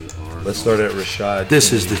Let's start at Rashad.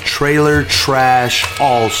 This is the Trailer Trash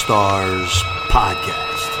All-Stars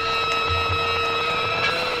podcast.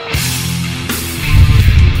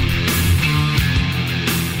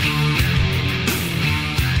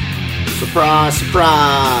 Surprise,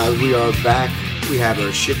 surprise. We are back. We have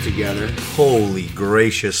our shit together. Holy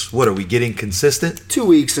gracious. What, are we getting consistent? 2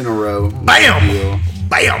 weeks in a row. Bam!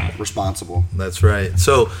 Bam! Responsible. That's right.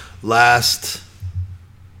 So, last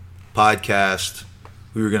podcast,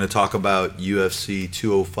 we were going to talk about UFC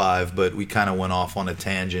 205, but we kind of went off on a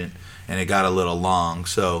tangent, and it got a little long.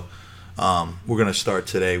 So, we're going to start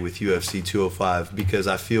today with UFC 205 because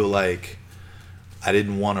I feel like I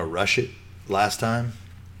didn't want to rush it last time,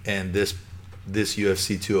 and this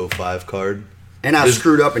UFC 205 card. And I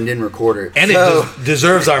screwed up and didn't record it. And it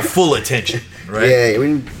deserves our full attention, right? Yeah, we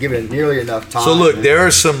didn't give it nearly enough time. So look, there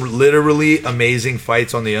are some literally amazing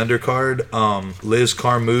fights on the undercard. Liz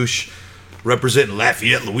Carmouche, representing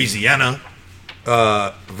Lafayette, Louisiana,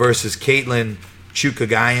 versus Caitlin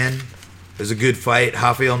Chukagayan. There's a good fight.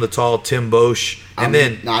 Rafael Natal, Tim Bosch. I'm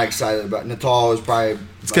not excited about Natal. Is probably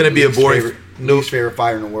it's going to be a boring, least favorite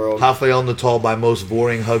fighter in the world. Rafael Natal by most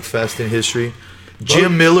boring hugfest in history.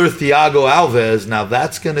 Jim Miller, Thiago Alves. Now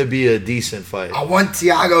that's going to be a decent fight. I want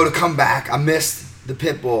Thiago to come back. I missed the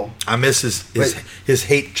Pitbull. I miss his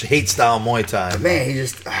hate style Muay Thai. Man, he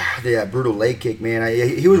just brutal leg kick,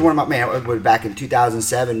 man. He was one of my back in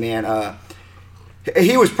 2007, man.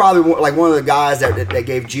 He was probably like one of the guys that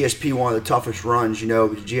gave GSP one of the toughest runs. You know,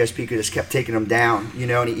 GSP could just kept taking him down. You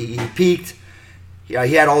know, and he peaked. He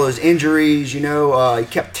had all those injuries. You know, he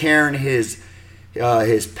kept tearing his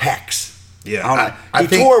pecs. Yeah, he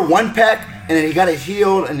tore one pec, and then he got it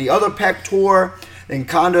healed, and the other pec tore. And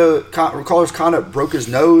Carlos Condit broke his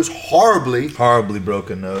nose horribly. Horribly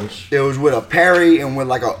broken nose. It was with a parry and with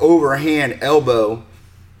like an overhand elbow,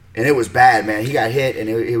 and it was bad, man. He got hit, and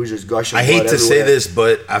it was just gushing blood everywhere. I hate to say this,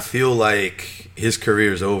 but I feel like his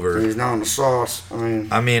career's over. He's not on the sauce.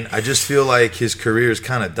 I mean, I just feel like his career is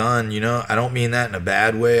kind of done, you know? I don't mean that in a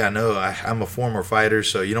bad way. I know I'm a former fighter,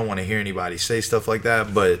 so you don't want to hear anybody say stuff like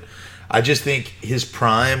that, but I just think his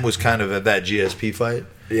prime was kind of at that GSP fight.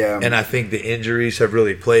 Yeah. And I think the injuries have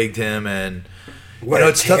really plagued him. And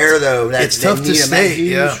it's tear, though. It's tough to stay.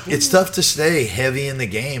 Yeah, it's tough to stay heavy in the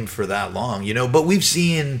game for that long, you know. But we've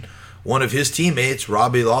seen one of his teammates,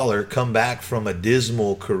 Robbie Lawler, come back from a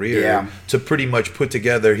dismal career to pretty much put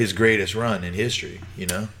together his greatest run in history, you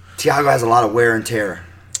know. Thiago has a lot of wear and tear.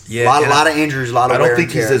 Yeah, a lot of injuries, a lot of wear and tear. I don't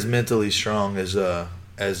think he's as mentally strong as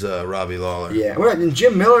Robbie Lawler. Yeah, and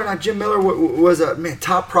Jim Miller was a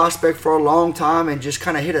top prospect for a long time and just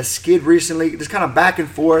kind of hit a skid recently, just kind of back and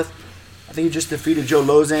forth. I think he just defeated Joe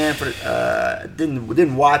Lozan.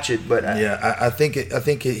 Didn't watch it, but I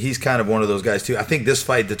think he's kind of one of those guys too. I think this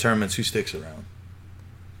fight determines who sticks around.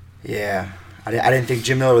 Yeah, I didn't think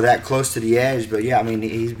Jim Miller was that close to the edge, but yeah, I mean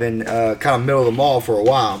he's been kind of middle of the mall for a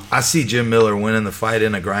while. I see Jim Miller winning the fight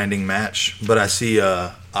in a grinding match, but I see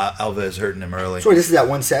Alves hurting him early. So this is at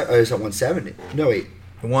 170. No, wait.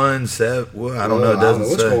 170. Well, I don't know. It doesn't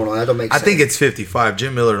what's say. Going on? That don't make sense. I think it's 55.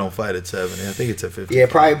 Jim Miller don't fight at 70. I think it's at 50. Yeah,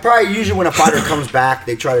 probably. Usually when a fighter comes back,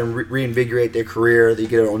 they try to reinvigorate their career. They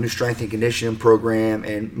get a new strength and conditioning program,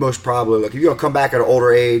 and most probably, look, if you're gonna come back at an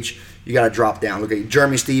older age, you got to drop down. Look at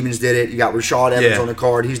Jeremy Stevens did it. You got Rashad Evans on the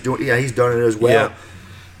card. He's done it as well. Yeah.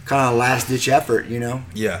 Kind of last ditch effort, you know.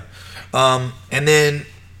 Yeah, and then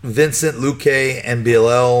Vincent Luque and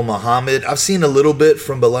Bilal Muhammad. I've seen a little bit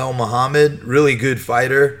from Bilal Muhammad. Really good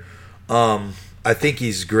fighter. I think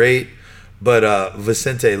he's great. But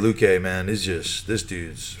Vicente Luque, man, is just, this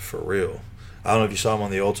dude's for real. I don't know if you saw him on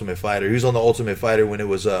The Ultimate Fighter. He was on The Ultimate Fighter when it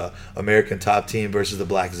was American Top Team versus the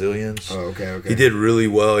Black Zillions. Oh, okay. He did really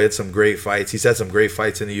well. He had some great fights. He's had some great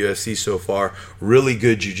fights in the UFC so far. Really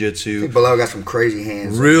good jiu-jitsu. I think Bilal got some crazy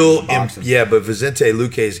hands. But Vicente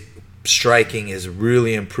Luque's striking is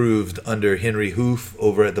really improved under Henry Hoof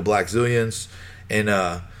over at the Black Zillions. And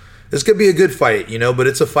this could be a good fight, you know, but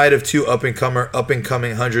it's a fight of two up-and-coming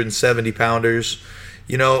 170-pounders.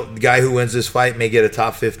 You know, the guy who wins this fight may get a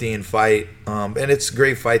top 15 fight. And it's a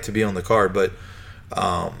great fight to be on the card, but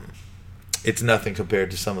it's nothing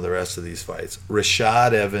compared to some of the rest of these fights.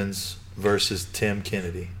 Rashad Evans versus Tim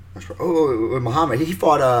Kennedy. Oh, Muhammad. He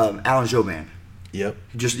fought Alan Jouban. Yep.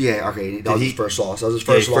 That was his first loss. That was his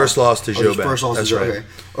first loss. First loss to Jouban. That's right.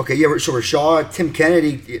 Okay, yeah, so Rashad, Tim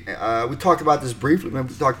Kennedy, we talked about this briefly. We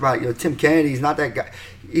talked about, Tim Kennedy. He's not that guy.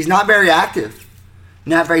 He's not very active.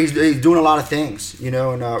 He's doing a lot of things, and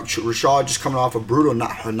Rashad just coming off a brutal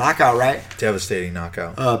knockout, right? Devastating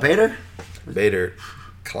knockout. Bader? Bader.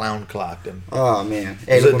 clown clocked him. Oh man,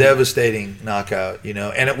 It was a devastating knockout,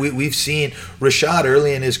 And we've seen Rashad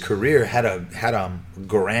early in his career had a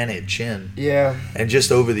granite chin. Yeah. And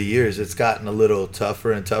just over the years, it's gotten a little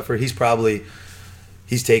tougher and tougher.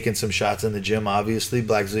 He's taken some shots in the gym. Obviously,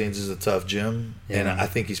 Blackzilians is a tough gym, and I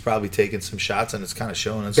think he's probably taken some shots, and it's kind of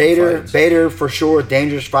showing in some fights. Bader for sure,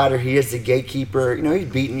 dangerous fighter. He is the gatekeeper. He's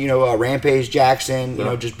beaten Rampage Jackson.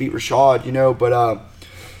 Just beat Rashad.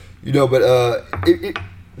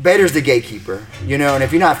 Bader's the gatekeeper. And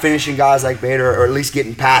if you're not finishing guys like Bader, or at least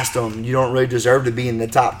getting past them, you don't really deserve to be in the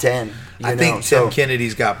top 10. I think Tim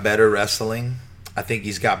Kennedy's got better wrestling. I think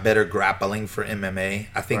he's got better grappling for MMA.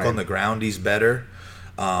 I think on the ground he's better.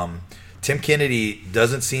 Tim Kennedy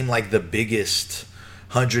doesn't seem like the biggest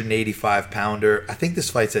 185-pounder. I think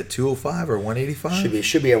this fight's at 205 or 185.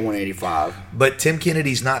 Should be at 185. But Tim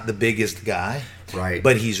Kennedy's not the biggest guy. Right.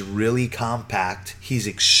 But he's really compact. He's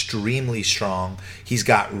extremely strong. He's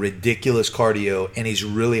got ridiculous cardio, and he's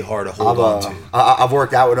really hard to hold on to. I've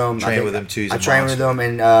worked out with him. Trained with him too. I trained with him,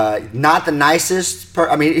 and not the nicest.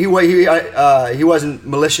 He wasn't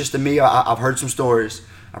malicious to me. I've heard some stories.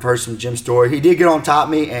 I've heard some Jim story. He did get on top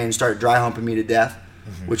of me and start dry humping me to death,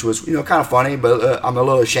 which was kind of funny, but I'm a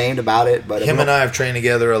little ashamed about it. But him and I have trained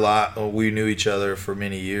together a lot. We knew each other for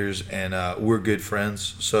many years, and we're good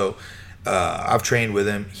friends. So I've trained with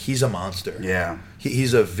him. He's a monster. Yeah.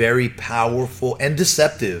 He's a very powerful and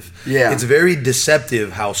deceptive. Yeah. It's very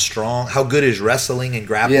deceptive how good his wrestling and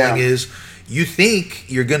grappling is. You think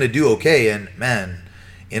you're going to do okay, and man,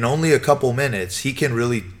 in only a couple minutes, he can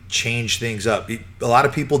really change things up. A lot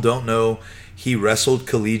of people don't know he wrestled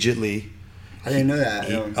collegiately. I didn't know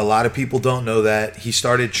that. A lot of people don't know that. He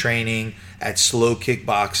started training at Slow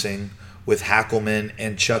Kickboxing with Hackelman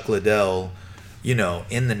and Chuck Liddell, in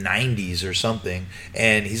the 90s or something.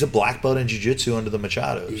 And he's a black belt in jiu-jitsu under the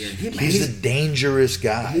Machados. Yeah, he's a dangerous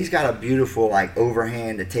guy. He's got a beautiful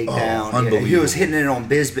overhand to take down. Unbelievable. He was hitting it on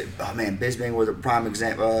Bisbing. Oh man, Bisbing was a prime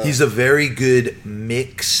example. He's a very good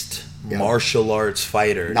mixed martial arts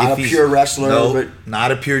fighter. Not a pure wrestler. But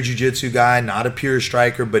not a pure jiu-jitsu guy, not a pure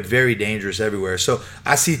striker, but very dangerous everywhere. So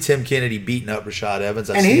I see Tim Kennedy beating up Rashad Evans.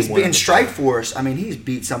 And he's been Strikeforce. He's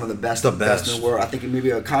beat some of the best in the world. I think it may be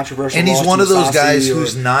a controversial And he's one of those guys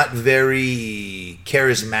who's not very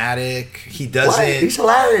charismatic. He doesn't... He's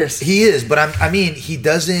hilarious. He is, but he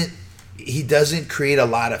doesn't create a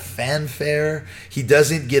lot of fanfare. He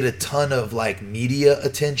doesn't get a ton of media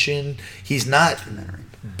attention. He's not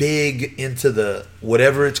big into the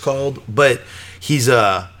whatever it's called, but he's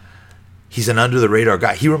an under the radar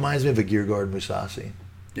guy. He reminds me of a Gegard Mousasi.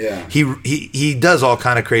 Yeah. He does all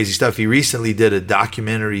kind of crazy stuff. He recently did a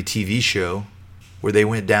documentary TV show where they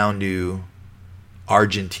went down to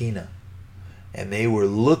Argentina and they were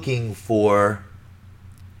looking for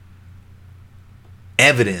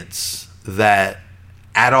evidence that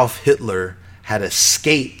Adolf Hitler had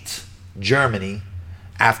escaped Germany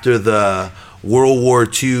after the World War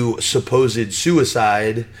II supposed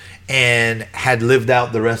suicide and had lived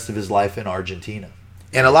out the rest of his life in Argentina.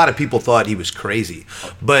 And a lot of people thought he was crazy.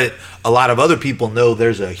 But a lot of other people know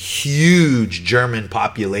there's a huge German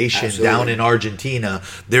population down in Argentina.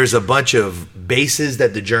 There's a bunch of bases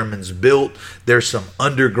that the Germans built. There's some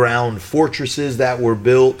underground fortresses that were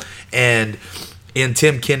built. And in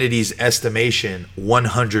Tim Kennedy's estimation,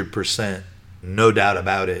 100%, no doubt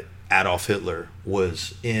about it, Adolf Hitler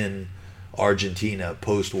was in Argentina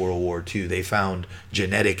post-World War II. They found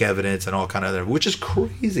genetic evidence and all kind of other, which is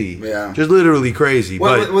crazy. Yeah. Just literally crazy.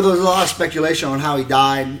 Well, there was a lot of speculation on how he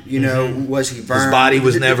died. Was he burned? His body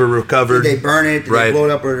was never recovered. Did they burn it? Did they blow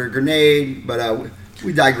it up with a grenade? But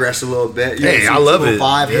we digress a little bit. Hey, I love it.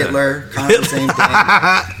 Hitler, kind of the same thing.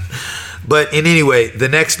 But in any way, the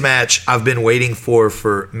next match I've been waiting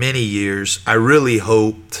for many years. I really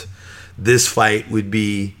hoped this fight would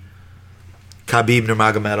be Khabib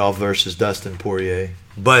Nurmagomedov versus Dustin Poirier.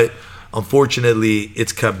 But unfortunately,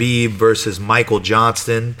 it's Khabib versus Michael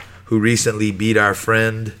Johnson, who recently beat our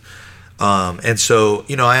friend. And so,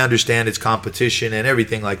 I understand it's competition and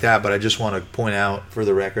everything like that, but I just want to point out for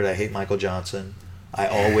the record, I hate Michael Johnson. I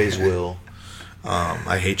always will.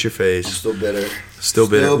 I hate your face. I'm still bitter. Still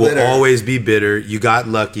bitter. We'll always be bitter. You got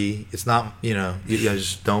lucky. It's not, I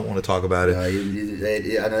just don't want to talk about it.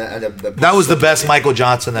 That was the best Michael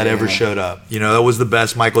Johnson that ever showed up. That was the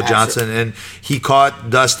best Michael Johnson. And he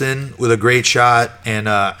caught Dustin with a great shot and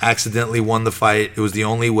accidentally won the fight. It was the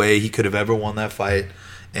only way he could have ever won that fight.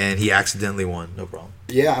 And he accidentally won. No problem.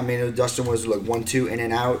 Yeah, Dustin was 1-2 in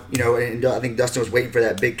and out, and I think Dustin was waiting for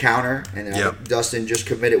that big counter, and then Dustin just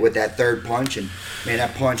committed with that third punch, and man,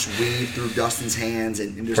 that punch weaved through Dustin's hands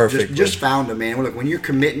and just found him, man. Look, when you're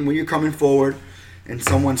committing, when you're coming forward, and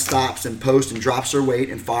someone stops and posts and drops their weight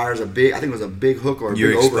and fires a big, I think it was a big hook or a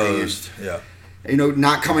You're big exposed. overhand. Yeah. You know,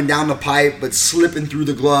 not coming down the pipe, but slipping through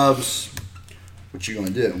the gloves. What you gonna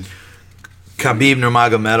do? Khabib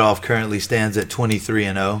Nurmagomedov currently stands at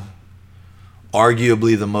 23-0.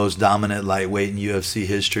 Arguably the most dominant lightweight in UFC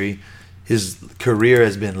history. His career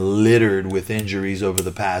has been littered with injuries over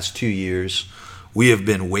the past 2 years. We have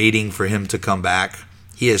been waiting for him to come back.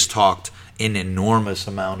 He has talked an enormous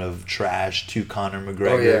amount of trash to Conor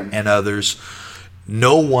McGregor and others.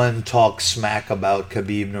 No one talks smack about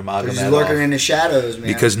Khabib Nurmagomedov. He's lurking in the shadows, man.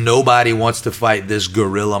 Because nobody wants to fight this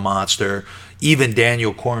gorilla monster. Even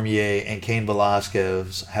Daniel Cormier and Cain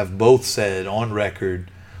Velasquez have both said on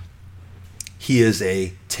record he is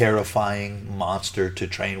a terrifying monster to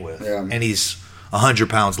train with. Yeah. And he's 100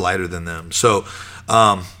 pounds lighter than them. So,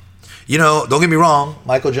 you know, don't get me wrong.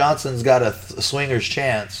 Michael Johnson's got a swinger's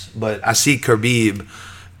chance, but I see Khabib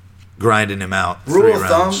grinding him out. Rule of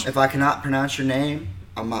thumb, if I cannot pronounce your name,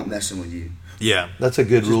 I'm not messing with you. Yeah, that's a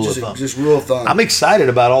good rule of thumb. Just rule of thumb. I'm excited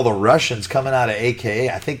about all the Russians coming out of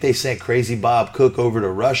AKA. I think they sent Crazy Bob Cook over to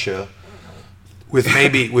Russia with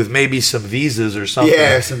maybe some visas or something.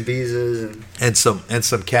 Yeah, some visas and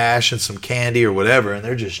some cash and some candy or whatever, and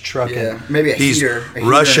they're just trucking. Yeah, maybe these heater,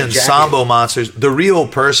 Russian sambo monsters. The real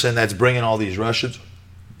person that's bringing all these Russians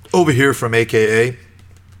over here from AKA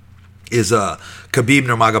is Khabib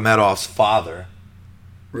Nurmagomedov's father.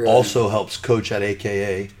 Really? Also helps coach at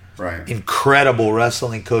AKA. Right. Incredible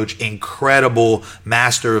wrestling coach, incredible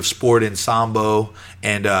master of sport in sambo,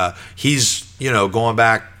 and he's going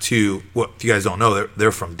back to if you guys don't know,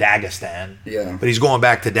 they're from Dagestan. Yeah. But he's going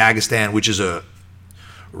back to Dagestan, which is a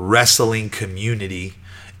wrestling community,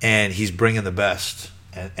 and he's bringing the best,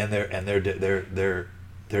 and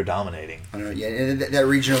they're dominating. I know, yeah, in that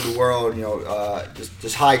region of the world,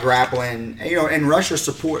 just high grappling, and Russia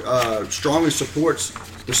strongly supports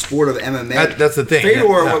the sport of MMA. That's the thing. Fedor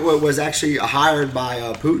was actually hired by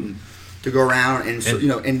Putin to go around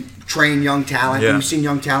and train young talent. Yeah. We've seen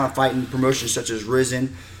young talent fight in promotions such as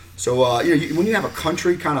Rizin. So when you have a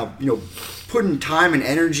country kind of putting time and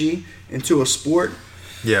energy into a sport,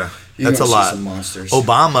 that's a lot. Some monsters.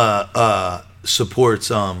 Obama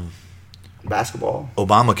supports basketball,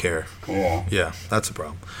 Obamacare. Cool. Yeah, that's a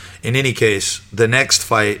problem. In any case, the next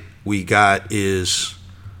fight we got is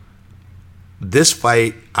this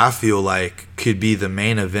fight. I feel like could be the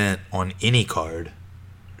main event on any card.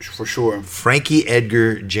 For sure. Frankie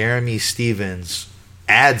Edgar, Jeremy Stevens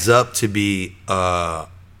adds up to be a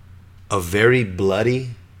very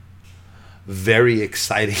bloody, very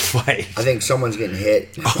exciting fight. I think someone's getting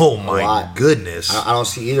hit. Oh my goodness! I don't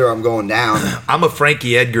see either of them going down. I'm a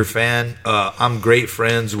Frankie Edgar fan. I'm great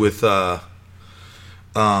friends with a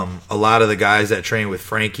lot of the guys that train with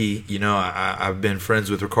Frankie. I've been friends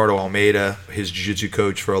with Ricardo Almeida, his jiu-jitsu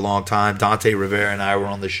coach, for a long time. Dante Rivera and I were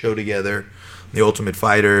on the show together, The Ultimate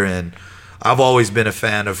Fighter, and I've always been a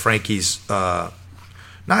fan of Frankie's,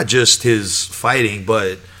 not just his fighting,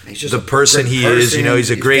 but the person he is. He's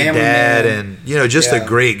a great dad and, just a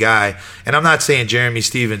great guy. And I'm not saying Jeremy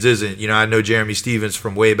Stevens isn't. I know Jeremy Stevens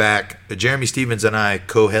from way back. Jeremy Stevens and I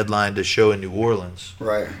co-headlined a show in New Orleans.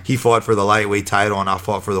 Right. He fought for the lightweight title and I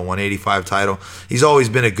fought for the 185 title. He's always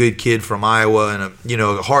been a good kid from Iowa and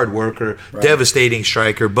a hard worker, devastating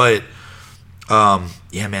striker. But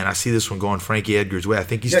man, I see this one going Frankie Edgar's way. I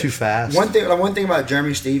think he's too fast. One thing about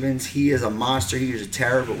Jeremy Stevens, he is a monster. He is a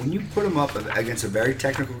terror. But when you put him up against a very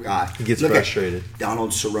technical guy, he gets frustrated.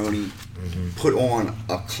 Donald Cerrone put on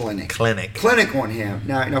a clinic on him.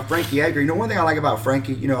 Now, Frankie Edgar. One thing I like about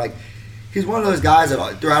Frankie, he's one of those guys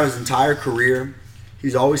that throughout his entire career,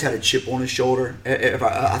 he's always had a chip on his shoulder.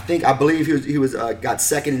 I believe he was got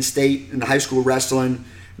second in state in the high school wrestling.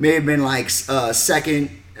 May have been like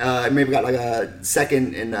second. Maybe got like a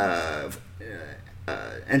second in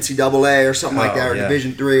NCAA or something like that, or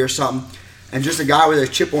Division III or something. And just a guy with a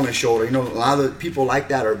chip on his shoulder. A lot of the people like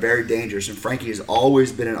that are very dangerous. And Frankie has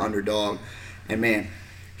always been an underdog. And man,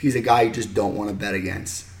 he's a guy you just don't want to bet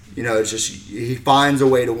against. It's just he finds a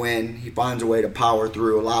way to win. He finds a way to power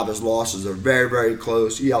through. A lot of his losses are very, very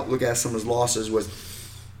close. You look at some of his losses with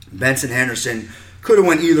Benson Henderson. Could have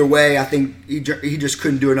went either way. I think he just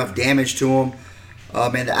couldn't do enough damage to him.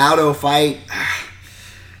 The Aldo fight,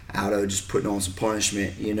 Aldo just putting on some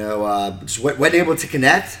punishment, just wasn't able to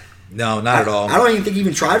connect. No, not at all. I don't even think he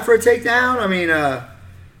even tried for a takedown. I mean,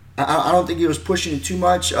 I don't think he was pushing it too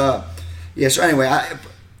much. So anyway, I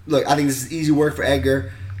think this is easy work for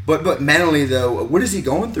Edgar. But mentally, though, what is he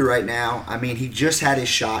going through right now? I mean, he just had his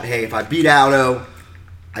shot. Hey, if I beat Aldo,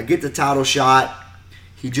 I get the title shot.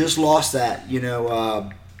 He just lost that,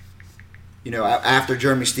 after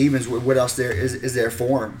Jeremy Stevens, what else is there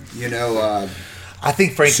for him? I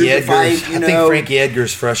think Frankie Edgar's. I think Frankie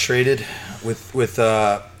Edgar's frustrated with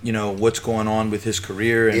what's going on with his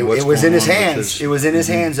career and it was in his hands. It was in his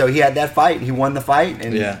hands, though. He had that fight. He won the fight.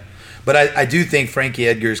 And yeah, but I do think Frankie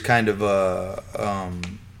Edgar's kind of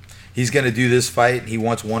he's going to do this fight. He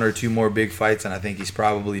wants 1 or 2 more big fights, and I think he's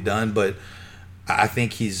probably done. But I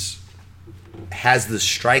think has the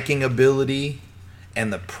striking ability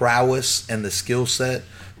and the prowess and the skill set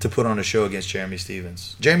to put on a show against Jeremy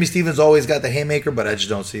Stevens. Jeremy Stevens always got the haymaker, but I just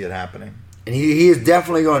don't see it happening. And he is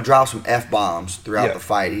definitely going to drop some F-bombs throughout the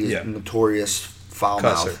fight. He's a notorious foul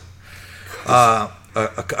mouth.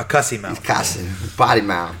 A cussy mouth. He's cussing. Body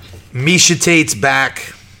mouth. Miesha Tate's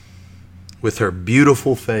back with her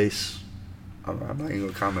beautiful face. I'm not even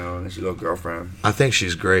going to comment on this little girlfriend. I think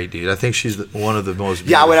she's great, dude. I think she's one of the most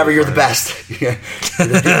Yeah, whatever. You're the best.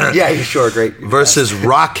 Yeah, you're sure great. Versus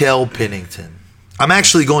Raquel Pennington. I'm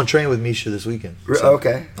actually going to train with Miesha this weekend. So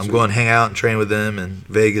okay. I'm going to hang out and train with them in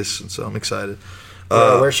Vegas, and so I'm excited.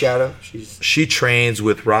 Where's Shadow? She trains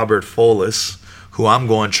with Robert Folis, who I'm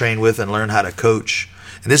going to train with and learn how to coach.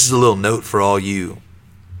 And this is a little note for all you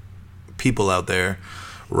people out there.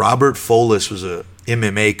 Robert Folis was a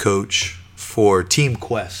MMA coach for Team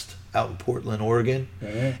Quest out in Portland, Oregon,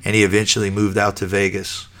 and he eventually moved out to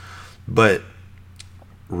Vegas. But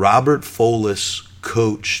Robert Folis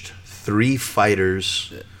coached 3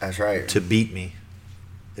 fighters. That's right. To beat me.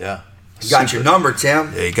 Yeah. You got your number,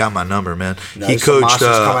 Tim. Yeah, he got my number, man. No, he coached.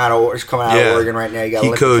 Coming out of Oregon right now.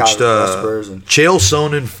 He coached Chael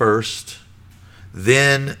Sonnen first,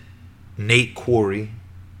 then Nate Quarry,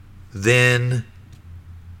 then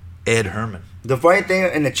Ed Herman. The funny thing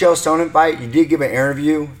in the Chael Sonnen fight, you did give an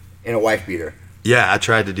interview in a wife beater. Yeah, I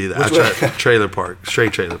tried to do that. I tried Trailer Park,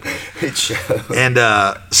 straight Trailer Park. It shows. And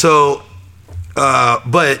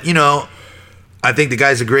but I think the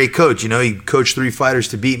guy's a great coach. He coached 3 fighters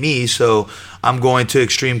to beat me, so I'm going to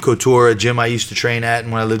Extreme Couture, a gym I used to train at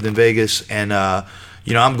when I lived in Vegas, and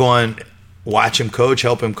I'm going watch him coach,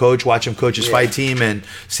 help him coach, watch him coach his fight team, and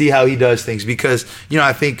see how he does things. Because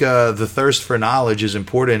I think the thirst for knowledge is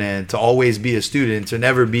important, and to always be a student, to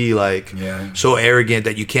never be so arrogant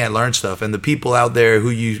that you can't learn stuff. And the people out there who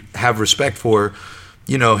you have respect for,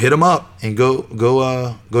 hit them up and go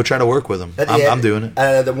try to work with them. I'm doing it.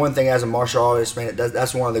 The one thing as a martial artist, man,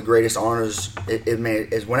 that's one of the greatest honors.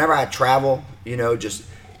 Is whenever I travel,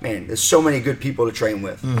 there's so many good people to train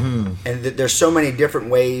with, and there's so many different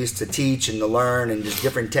ways to teach and to learn, and just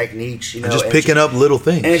different techniques. Just picking up little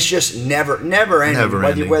things, and it's just never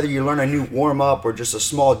ending. Whether you learn a new warm up or just a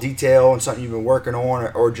small detail and something you've been working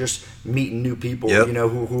on, or just meeting new people,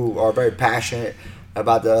 who are very passionate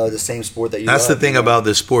about the same sport that you love. That's the thing about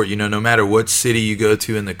this sport. No matter what city you go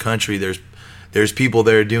to in the country, there's people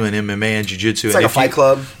there doing MMA and jiu-jitsu. It's like a fight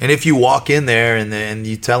club. And if you walk in there and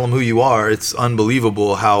you tell them who you are, it's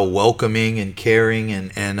unbelievable how welcoming and caring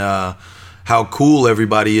and how cool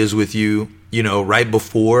everybody is with you, right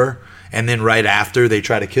before and then right after they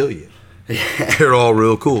try to kill you. Yeah. They're all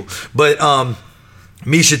real cool. But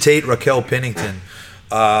Miesha Tate, Raquel Pennington,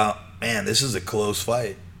 man, this is a close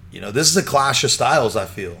fight. This is a clash of styles, I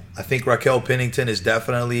feel. I think Raquel Pennington is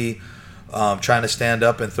definitely trying to stand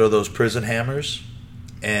up and throw those prison hammers.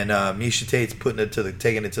 And Miesha Tate's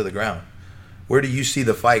taking it to the ground. Where do you see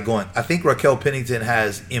the fight going? I think Raquel Pennington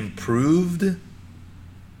has improved.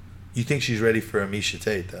 You think she's ready for a Miesha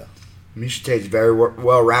Tate, though? Miesha Tate's very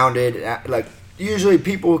well-rounded. Like, usually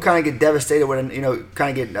people who kind of get devastated when,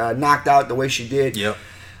 kind of get knocked out the way she did. Yep.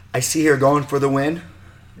 I see her going for the win.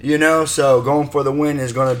 So going for the win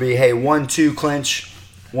is going to be, hey, 1-2 clinch,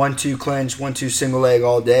 1-2 clinch, 1-2 single leg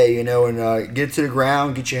all day, and get to the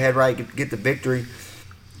ground, get your head right, get the victory.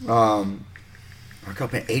 Our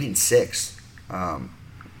company 8-6,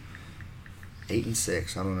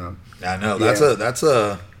 8-6. I don't know. I know that's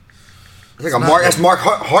a. It's like that's Mark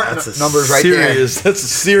Hart numbers right there. That's a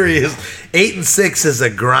serious 8-6 is a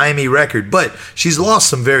grimy record, but she's lost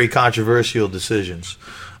some very controversial decisions.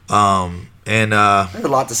 And there's a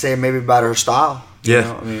lot to say maybe about her style.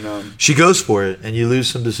 Yeah, she goes for it, and you lose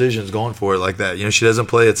some decisions going for it like that. She doesn't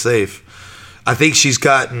play it safe. I think she's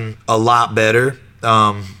gotten a lot better.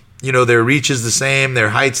 Their reach is the same, their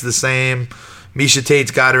height's the same. Miesha Tate's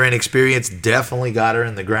got her in experience, definitely got her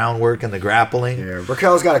in the groundwork and the grappling. Yeah,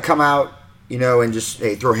 Raquel's got to come out, and just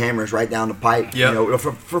throw hammers right down the pipe. Yep.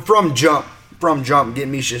 From jump, get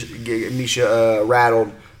Miesha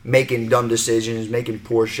rattled, making dumb decisions, making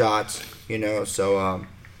poor shots. So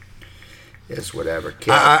it's whatever.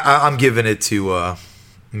 I'm giving it to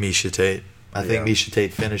Miesha Tate. I think Miesha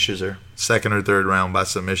Tate finishes her second or third round by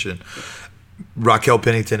submission. Raquel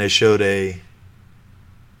Pennington has showed a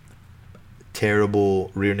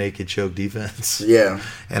terrible rear naked choke defense. Yeah.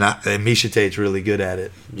 And Miesha Tate's really good at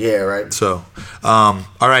it. Yeah, right. So, all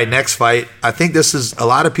right, next fight. I think this is a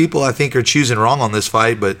lot of people I think are choosing wrong on this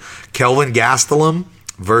fight, but Kelvin Gastelum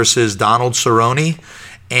versus Donald Cerrone.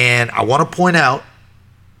 And I want to point out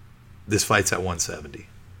this fight's at 170.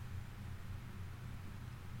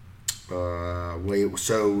 Wait,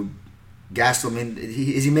 so Gastelum,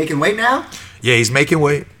 is he making weight now? Yeah, he's making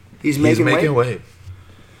weight. He's making weight.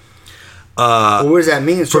 Well, what does that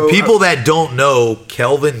mean? For people that don't know,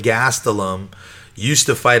 Kelvin Gastelum used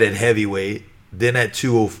to fight at heavyweight, then at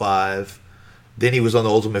 205. Then he was on the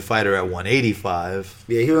Ultimate Fighter at 185.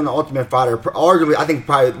 Yeah, he was on the Ultimate Fighter. Arguably, I think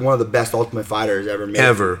probably one of the best Ultimate Fighters ever made.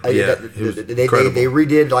 Yeah. They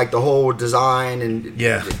redid like the whole design and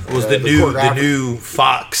it was the new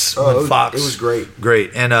Fox. Fox. It was great.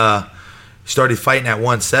 Great. And started fighting at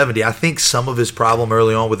 170. I think some of his problem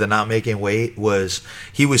early on with the not making weight was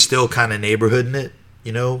he was still kind of neighborhooding it.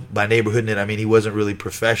 You know, by neighborhooding it, I mean he wasn't really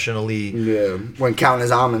professionally. Yeah, wasn't counting his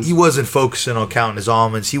almonds. He wasn't focusing on counting his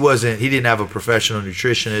almonds. He didn't have a professional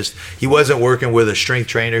nutritionist. He wasn't working with a strength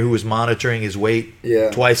trainer who was monitoring his weight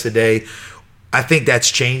twice a day. I think that's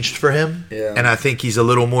changed for him, and I think he's a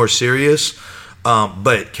little more serious.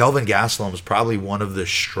 But Kelvin Gastelum is probably one of the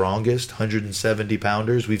strongest 170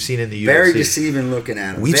 pounders we've seen in the UFC. Very deceiving looking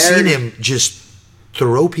at him. We've seen him just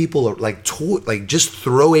throw people just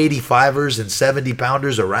throw 85ers and 70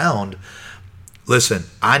 pounders around. Listen,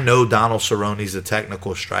 I know Donald Cerrone's a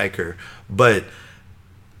technical striker, but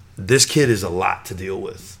this kid is a lot to deal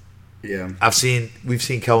with. Yeah. We've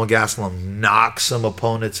seen Kelvin Gastelum knock some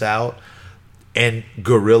opponents out and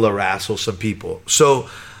gorilla wrestle some people. So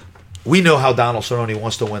we know how Donald Cerrone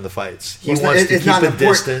wants to win the fights. He wants to keep a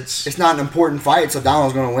distance. It's not an important fight, so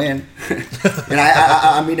Donald's going to win. And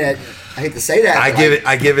I mean that. I hate to say that.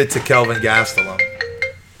 I give it to Kelvin Gastelum.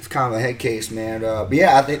 It's kind of a head case, man. But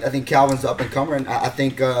yeah, I think Calvin's up and coming. I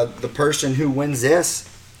think the person who wins this,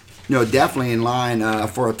 definitely in line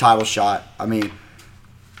for a title shot. I mean,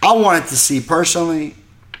 I wanted to see Donald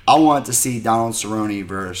Cerrone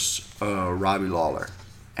versus Robbie Lawler,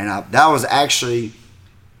 and that was actually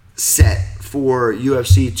set for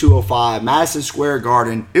UFC 205, Madison Square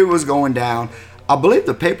Garden. It was going down. I believe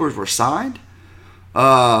the papers were signed.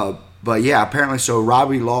 But yeah, apparently so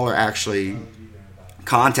Robbie Lawler actually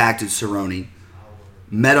contacted Cerrone,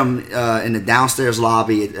 met him in the downstairs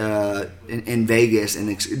lobby in Vegas,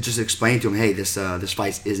 and just explained to him, hey, this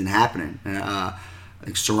fight isn't happening. And I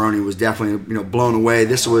think Cerrone was definitely blown away.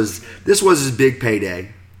 This was his big payday.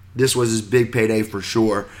 This was his big payday for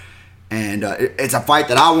sure. And it's a fight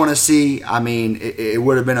that I want to see. I mean, it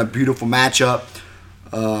would have been a beautiful matchup.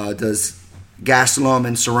 Does Gastelum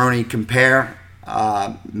and Cerrone compare?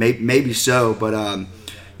 Maybe so, but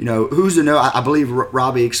who's to know? I believe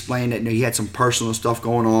Robbie explained that he had some personal stuff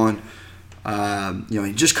going on.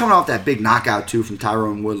 Just coming off that big knockout too from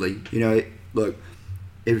Tyron Woodley. Look,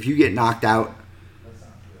 if you get knocked out,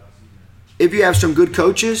 if you have some good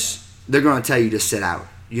coaches, they're going to tell you to sit out.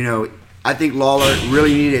 I think Lawler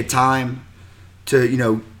really needed time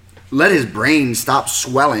to let his brain stop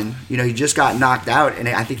swelling. He just got knocked out, and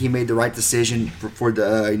I think he made the right decision for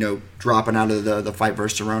the dropping out of the fight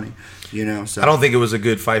versus Cerrone. So I don't think it was a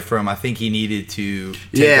good fight for him. I think he needed to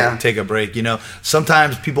take a break.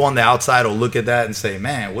 Sometimes people on the outside will look at that and say,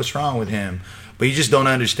 "Man, what's wrong with him?" But you just don't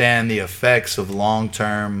understand the effects of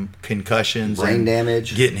long-term concussions, brain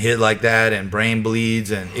damage, getting hit like that, and brain bleeds,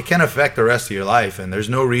 and it can affect the rest of your life. And there's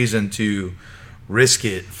no reason to risk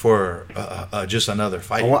it for just another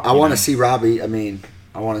fight. I want to see Robbie. I mean,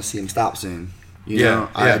 I want to see him stop soon. He's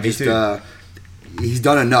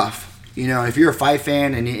done enough. If you're a fight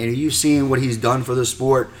fan and you've seen what he's done for the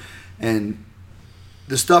sport and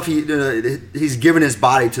the stuff he's given his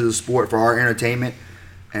body to the sport for our entertainment,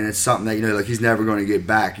 and it's something that he's never going to get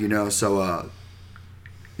back. So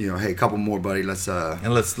hey, a couple more, buddy. Let's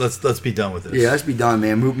be done with this. Yeah, let's be done,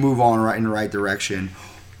 man. Move on right in the right direction.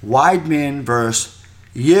 Weidman versus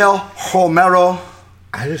Yoel Romero.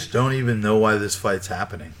 I just don't even know why this fight's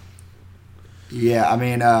happening. Yeah, I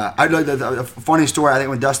mean, I like the funny story. I think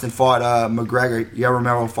when Dustin fought McGregor, Yoel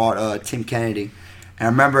Romero fought Tim Kennedy, and I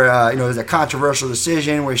remember there was a controversial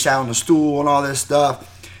decision where he sat on the stool and all this stuff.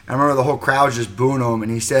 I remember the whole crowd was just booing him,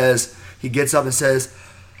 and he gets up and says,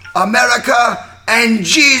 "America and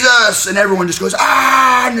Jesus," and everyone just goes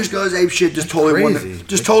and just goes ape shit. Just totally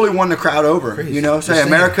won the crowd over. Crazy. Say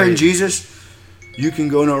America and Jesus, you can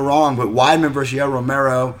go no wrong. But Weidman versus Yoel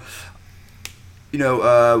Romero,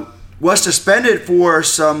 was suspended for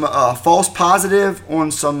some false positive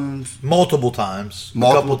on some multiple times.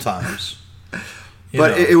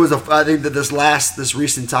 But it was I think that this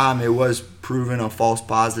recent time, it was proven a false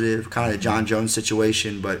positive, kind of the John Jones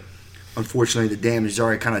situation. But unfortunately, the damage is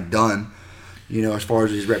already kind of done. As far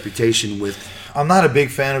as his reputation with. I'm not a big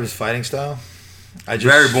fan of his fighting style.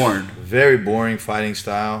 Very boring. Very boring fighting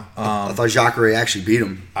style. I thought Jacare actually beat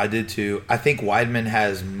him. I did too. I think Weidman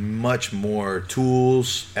has much more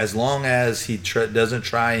tools as long as he doesn't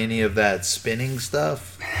try any of that spinning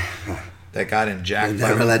stuff that got him jacked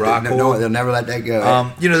by Luke Rockhold. No, they'll never let that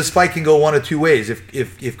go. This fight can go one of two ways.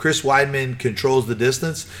 If Chris Weidman controls the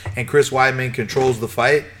distance and Chris Weidman controls the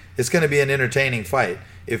fight, it's going to be an entertaining fight.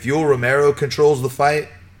 If Yoel Romero controls the fight,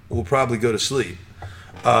 we'll probably go to sleep.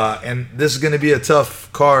 And this is going to be a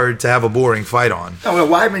tough card to have a boring fight on. No,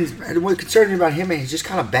 Weidman's, what concerns me about him is he's just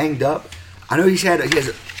kind of banged up. I know he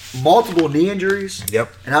has multiple knee injuries.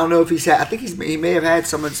 Yep. And I don't know if I think he may have had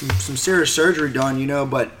some serious surgery done,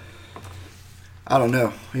 but I don't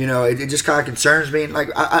know. It just kind of concerns me. Like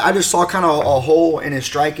I just saw kind of a hole in his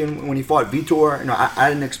striking when he fought Vitor. I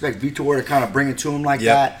didn't expect Vitor to kind of bring it to him like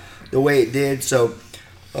that the way it did. So,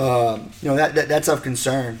 that's of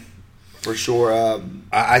concern. For sure.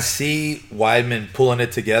 I see Weidman pulling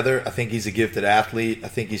it together. I think he's a gifted athlete. I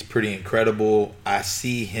think he's pretty incredible. I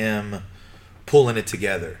see him pulling it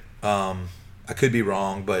together. I could be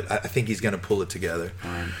wrong, but I think he's going to pull it together.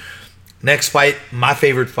 Right. Next fight, my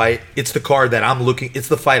favorite fight. It's the card that it's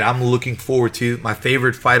the fight I'm looking forward to. My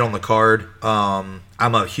favorite fight on the card. I'm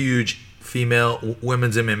a huge female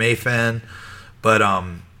women's MMA fan, but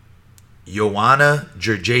Joanna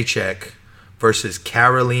Jędrzejczyk versus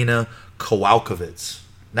Karolina Kowalkiewicz.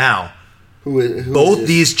 Now, both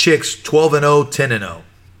these chicks 12-0, 10-0.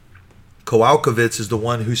 Kowalkiewicz is the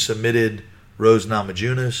one who submitted Rose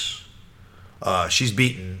Namajunas. She's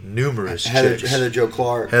beaten numerous chicks. Heather Jo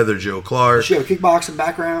Clark. Does she have a kickboxing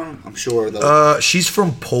background? I'm sure, though. She's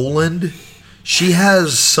from Poland. She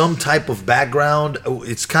has some type of background.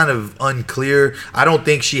 It's kind of unclear. I don't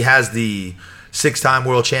think she has the 6-time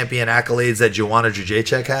world champion accolades that Joanna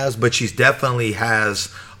Jędrzejczyk has, but she definitely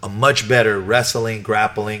has a much better wrestling,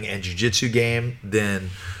 grappling, and jiu-jitsu game than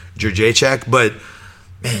Jędrzejczyk. But,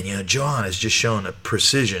 man, Joanna has just shown a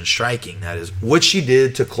precision striking. That is, what she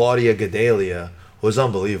did to Claudia Gadelha was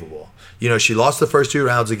unbelievable. She lost the first 2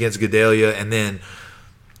 rounds against Gadelha and then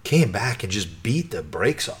came back and just beat the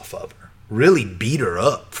brakes off of her. Really beat her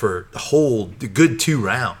up for the good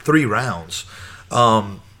 3 rounds.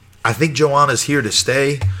 I think Joanna's here to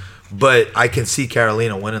stay, but I can see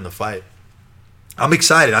Karolina winning the fight. I'm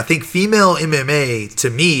excited. I think female MMA,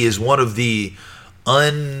 to me, is one of the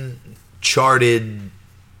uncharted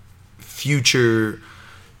future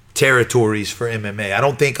territories for MMA. I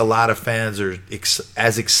don't think a lot of fans are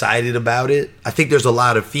as excited about it. I think there's a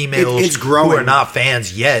lot of females who are not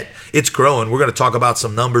fans yet. It's growing. We're going to talk about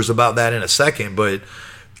some numbers about that in a second, but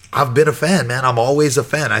I've been a fan, man. I'm always a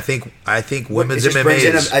fan. I think women's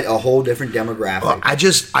MMA is a whole different demographic. Well,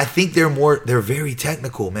 I think they're very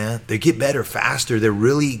technical, man. They get better faster. They're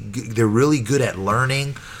really good at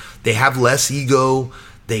learning. They have less ego.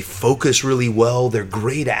 They focus really well. They're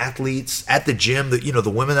great athletes at the gym.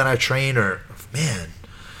 The women that I train are, man,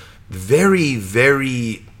 very,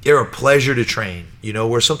 very. They're a pleasure to train.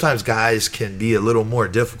 Where sometimes guys can be a little more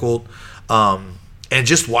difficult. And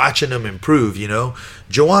just watching them improve,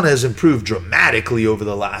 Joanna has improved dramatically over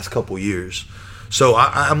the last couple years. So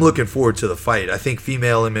I'm looking forward to the fight. I think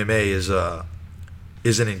female MMA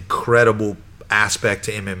is an incredible aspect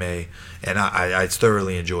to MMA, and I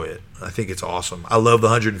thoroughly enjoy it. I think it's awesome. I love the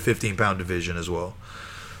 115-pound division as well.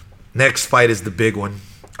 Next fight is the big one.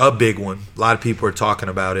 A big one. A lot of people are talking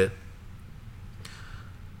about it.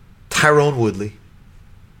 Tyron Woodley.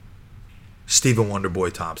 Stephen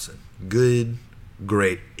Wonderboy Thompson. Good.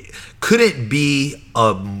 Great. Couldn't be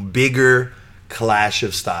a bigger clash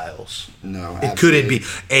of styles. No, it couldn't be.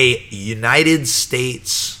 A United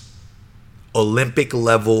States Olympic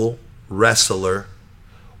level wrestler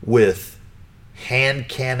with hand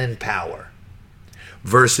cannon power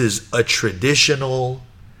versus a traditional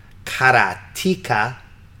karateka,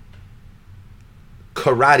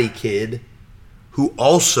 karate kid who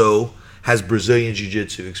also has Brazilian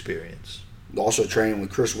jiu-jitsu experience. Also training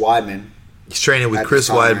with Chris Weidman. He's training with Chris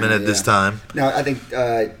Weidman at this time. Now, I think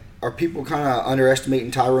are people kind of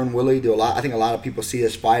underestimating Tyron Woodley? I think a lot of people see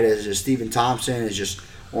this fight as just Stephen Thompson is just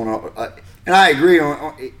on a, and I agree.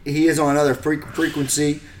 He is on another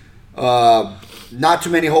frequency. Not too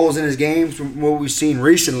many holes in his game from what we've seen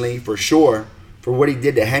recently, for sure, for what he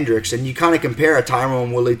did to Hendricks. And you kind of compare a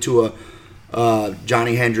Tyron Woodley to a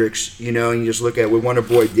Johnny Hendricks, and you just look at what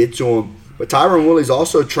Wonderboy did to him. But Tyron Woodley's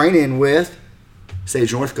also training with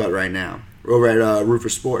Sage Northcutt right now. over at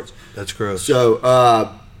Rufus Sports. That's gross. So,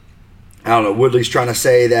 I don't know. Woodley's trying to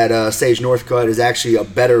say that Sage Northcutt is actually a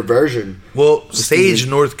better version. Well, Sage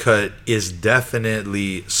Northcutt is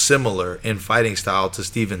definitely similar in fighting style to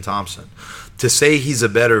Stephen Thompson. To say he's a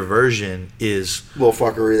better version is A little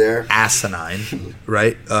fuckery there. asinine,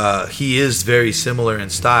 right? He is very similar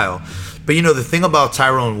in style. But, the thing about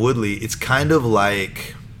Tyron Woodley, it's kind of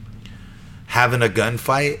like having a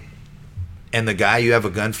gunfight, and the guy you have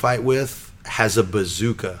a gunfight with has a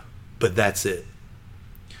bazooka, but that's it.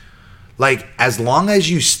 Like, as long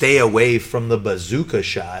as you stay away from the bazooka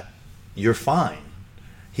shot, you're fine.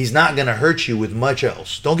 He's not going to hurt you with much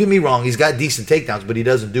else. Don't get me wrong, he's got decent takedowns, but he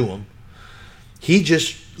doesn't do them. He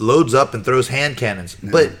just loads up and throws hand cannons. Yeah.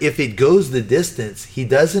 But if it goes the distance, he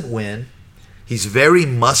doesn't win. He's very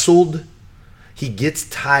muscled. He gets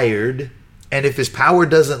tired. And if his power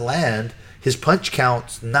doesn't land, his punch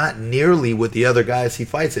count's not nearly what the other guys he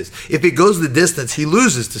fights is. If it goes the distance, he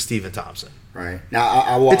loses to Stephen Thompson. Right. Now,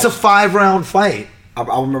 I watched, It's a 5-round fight. I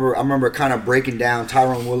remember kind of breaking down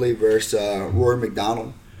Tyron Woodley versus Rory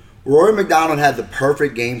McDonald. Rory McDonald had the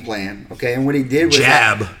perfect game plan, okay? And what he did was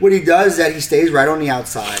Jab. What he does is that he stays right on the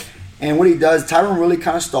outside. And what he does, Tyron really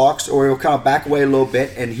kind of stalks, or he'll kind of back away a little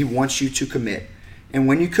bit, and he wants you to commit. And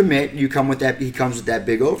when you commit, he comes with that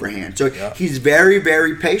big overhand. So he's very,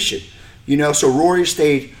 very patient. So Rory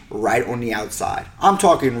stayed right on the outside. I'm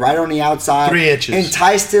talking right on the outside. 3 inches.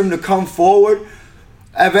 Enticed him to come forward.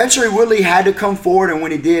 Eventually, Woodley had to come forward, and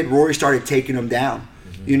when he did, Rory started taking him down.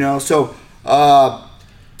 So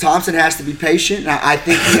Thompson has to be patient. And I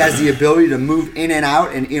think he has the ability to move in and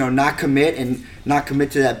out and not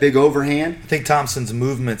commit to that big overhand. I think Thompson's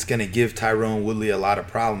movement's going to give Tyron Woodley a lot of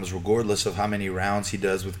problems, regardless of how many rounds he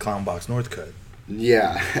does with Clownbox Northcutt.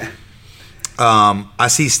 Yeah. I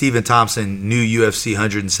see Stephen Thompson, new UFC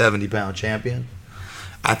 170-pound champion.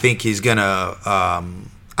 I think he's going to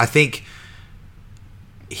I think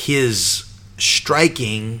his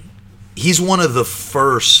striking, he's one of the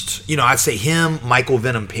first, I'd say him, Michael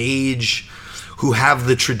Venom Page, who have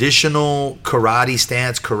the traditional karate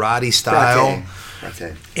stance, karate style.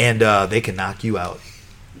 Karate. And they can knock you out.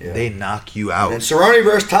 Yeah. They knock you out. And Cerrone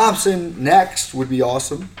versus Thompson next would be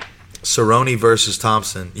awesome. Cerrone versus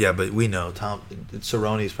Thompson. Yeah, but we know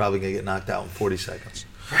Cerrone's probably going to get knocked out in 40 seconds.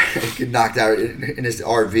 Get knocked out in his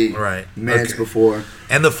RV. Right. Minutes before.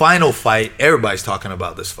 And the final fight, everybody's talking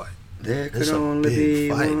about this fight. There could It's a only big be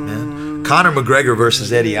fight, one. man. Conor McGregor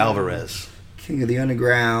versus Eddie Alvarez. King of the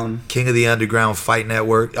Underground. King of the Underground Fight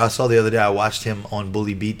Network. I saw the other day, I watched him on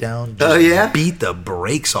Bully Beatdown. Oh, yeah? Beat the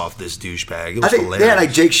brakes off this douchebag. It was I think hilarious. they had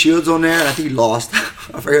like Jake Shields on there, and I think he lost.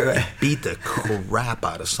 I forget. Beat the crap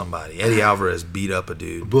out of somebody. Eddie Alvarez beat up a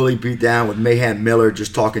dude. Bully beat down with Mayhem Miller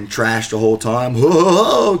just talking trash the whole time.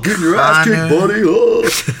 Oh, getting your ass kicked, buddy. Oh.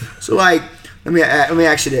 So, like, let me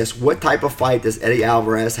ask you this. What type of fight does Eddie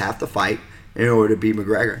Alvarez have to fight in order to beat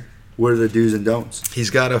McGregor? What are the do's and don'ts?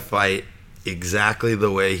 He's got to fight exactly the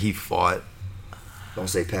way he fought. Don't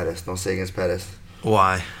say Pettis. Don't say against Pettis.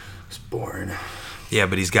 Why? It's boring. Yeah,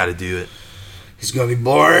 but he's got to do it. He's going to be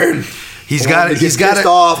boring. He's got to.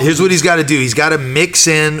 Here's what he's got to do. He's got to mix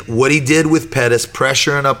in what he did with Pettis,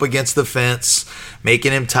 pressuring up against the fence,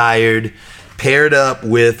 making him tired, paired up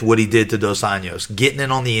with what he did to Dos Anjos, getting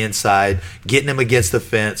in on the inside, getting him against the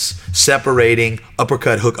fence, separating,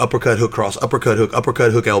 uppercut, hook, cross, uppercut,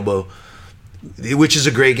 hook, elbow, which is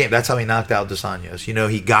a great game. That's how he knocked out Dos Anjos.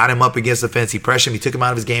 He got him up against the fence. He pressured him. He took him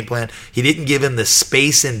out of his game plan. He didn't give him the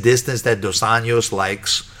space and distance that Dos Anjos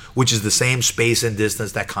likes, which is the same space and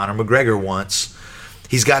distance that Conor McGregor wants.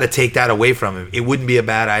 He's got to take that away from him. It wouldn't be a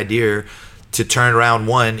bad idea to turn round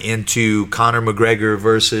one into Conor McGregor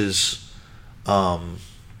versus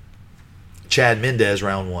Chad Mendez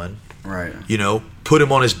round one. Right. Put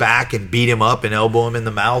him on his back and beat him up and elbow him in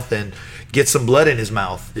the mouth and get some blood in his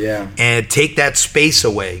mouth. Yeah. And take that space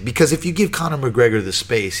away. Because if you give Conor McGregor the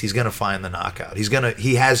space, he's going to find the knockout. He's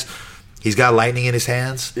got lightning in his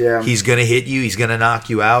hands. Yeah. He's going to hit you. He's going to knock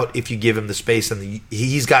you out if you give him the space. And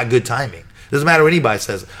he's got good timing. Doesn't matter what anybody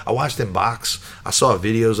says. I watched him box. I saw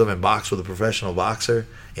videos of him box with a professional boxer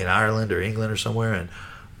in Ireland or England or somewhere. And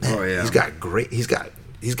man,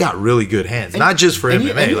 he's got really good hands. Not just for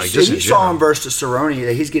MMA, like just in general. You saw him versus Cerrone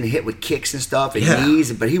that he's getting hit with kicks and stuff and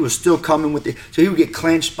knees, but he was still coming with so he would get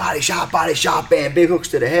clenched, body shot, bam, big hooks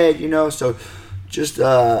to the head, So just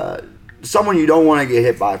someone you don't want to get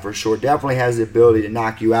hit by for sure. Definitely has the ability to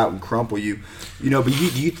knock you out and crumple you, But do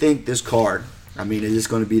you think this card? I mean, is this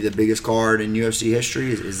going to be the biggest card in UFC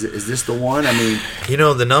history? Is this the one? I mean,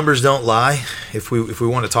 the numbers don't lie. If we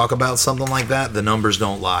want to talk about something like that, the numbers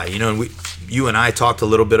don't lie. And you and I talked a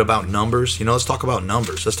little bit about numbers. Let's talk about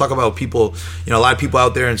numbers. Let's talk about people. A lot of people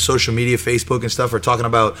out there in social media, Facebook and stuff, are talking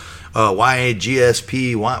about why ain't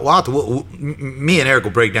GSP? Me and Eric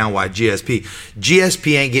will break down why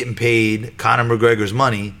GSP ain't getting paid Conor McGregor's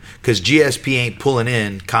money because GSP ain't pulling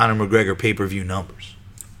in Conor McGregor pay-per-view numbers.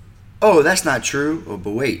 Oh, that's not true. Oh,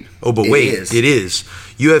 but wait. It is.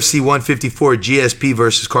 UFC 154 GSP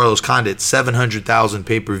versus Carlos Condit, 700,000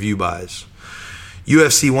 pay-per-view buys.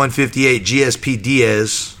 UFC 158 GSP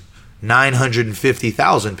Diaz,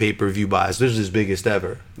 950,000 pay-per-view buys. This is his biggest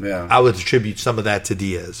ever. Yeah. I would attribute some of that to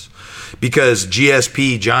Diaz. Because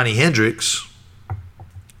GSP Johnny Hendricks,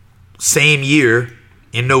 same year,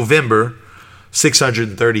 in November,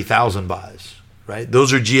 630,000 buys. Right?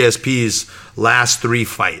 Those are GSP's last 3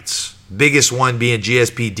 fights. Biggest one being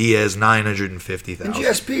GSP Diaz, 950,000. And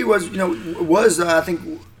GSP was I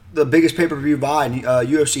think the biggest pay-per-view buy in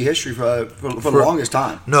UFC history for the longest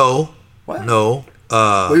time. No. What? No.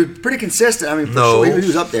 Well, he was pretty consistent. I mean, for sure he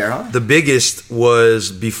was up there, huh? The biggest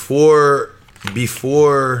was before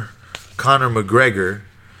Conor McGregor.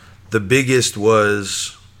 The biggest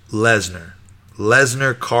was Lesnar.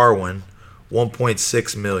 Carwin,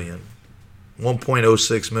 1.6 million.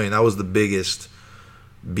 1.06 million. That was the biggest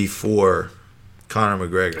before Conor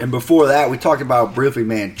McGregor. And before that, we talked about briefly,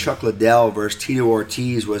 man, Chuck Liddell versus Tito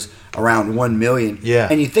Ortiz was around 1 million. Yeah.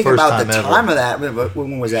 And you think about the time of that.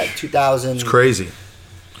 When was that? 2000? It's crazy.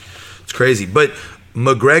 But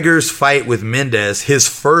McGregor's fight with Mendes, his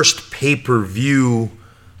first pay-per-view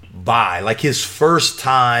buy, like his first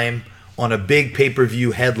time on a big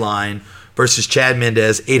pay-per-view headline versus Chad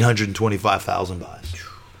Mendes, 825,000 buys.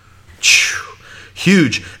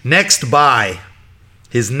 Huge.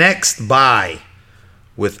 His next buy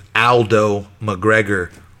with Aldo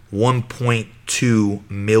McGregor,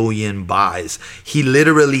 1.2 million buys. He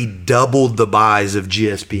literally doubled the buys of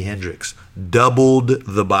GSP Hendricks. Doubled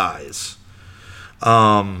the buys.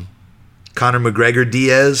 Conor McGregor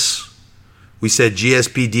Diaz, we said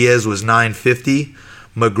GSP Diaz was 950.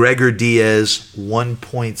 McGregor Diaz,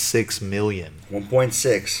 1.6 million.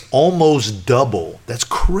 1.6. Almost double. That's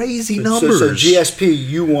crazy numbers. So GSP,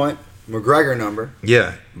 you want McGregor number.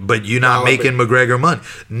 Yeah, but you're not making McGregor money.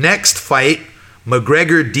 Next fight,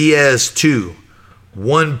 McGregor Diaz 2,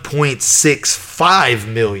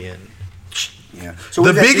 1.65 million. Yeah. So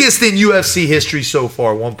the biggest in UFC history so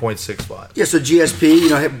far, 1.65. Yeah, so GSP,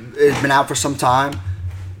 has been out for some time.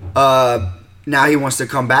 Now he wants to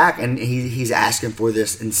come back, and he's asking for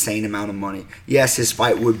this insane amount of money. Yes, his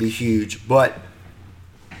fight would be huge, but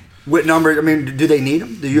what number? I mean, do they need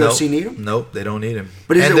him? The UFC need him? Nope, they don't need him.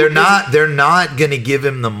 They're not going to give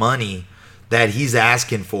him the money that he's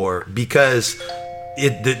asking for because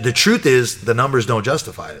the truth is the numbers don't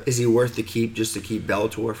justify it. Is he worth the keep just to keep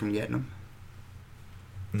Bellator from getting him?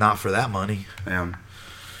 Not for that money. Yeah.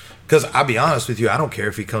 Because I'll be honest with you, I don't care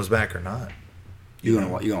if he comes back or not. You gonna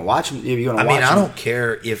watch him? I don't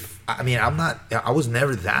care if. I'm not. I was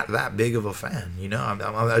never that big of a fan.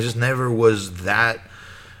 I just never was that.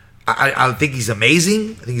 I think he's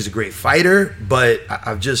amazing. I think he's a great fighter, but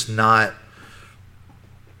I'm just not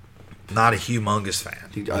a humongous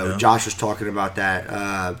fan. Josh was talking about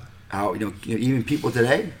that. How even people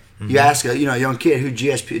today. Mm-hmm. You ask a young kid who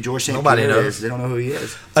George St. Pierre is, they don't know who he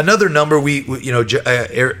is. Another number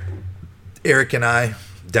Eric and I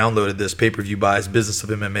downloaded this pay-per-view buys Business of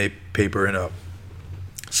MMA paper, and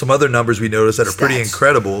some other numbers we noticed that are pretty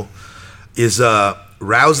incredible is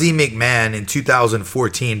Rousey McMahon in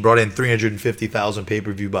 2014 brought in 350,000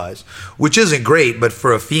 pay-per-view buys, which isn't great, but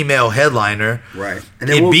for a female headliner, right? And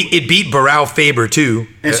it beat Barao Faber too.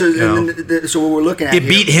 And so what we're looking at, it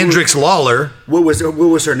beat Hendricks Lawler. What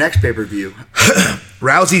was her next pay-per-view?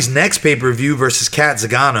 Rousey's next pay-per-view versus Kat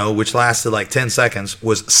Zagano, which lasted like 10 seconds,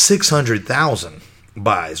 was 600,000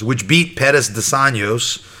 buys, which beat Pettis dos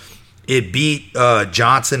Anjos. It beat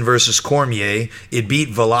Johnson versus Cormier. It beat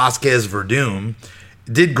Velasquez Verdum.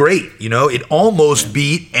 Did great, It almost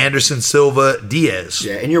beat Anderson Silva Diaz.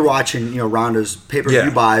 Yeah, and you're watching, Ronda's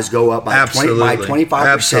pay-per-view buys go up by 25%.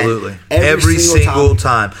 Absolutely. Every single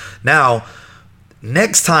time. Now,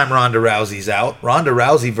 next time Ronda Rousey's out, Ronda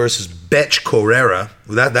Rousey versus Betch Correra.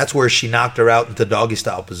 That's where she knocked her out into doggy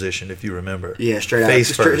style position, if you remember. Yeah, straight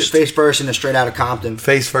face first. Face first and then straight out of Compton.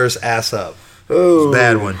 Face first, ass up. Oh,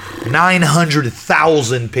 bad one.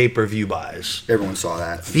 900,000 pay-per-view buys. Everyone saw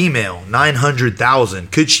that. Female, 900,000.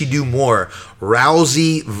 Could she do more?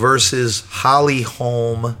 Rousey versus Holly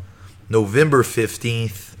Holm, November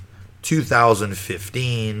 15th,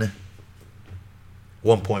 2015.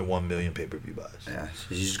 1.1 million pay-per-view buys. Yeah,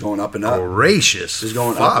 she's just going up and up. Gracious. It's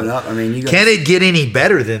going up and up. I mean, can it get any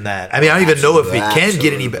better than that? I mean, I don't even know if it can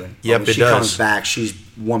get any better. Yep, it does. She comes back, she's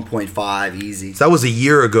 1.5 easy. So that was a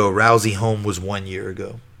year ago. Rousey Home was 1 year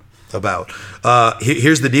ago. About.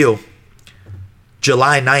 Here's the deal.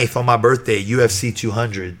 July 9th on my birthday, UFC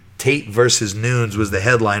 200. Tate versus Nunes was the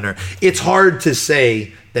headliner. It's hard to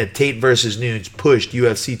say that Tate versus Nunes pushed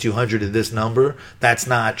UFC 200 to this number. That's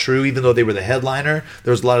not true. Even though they were the headliner,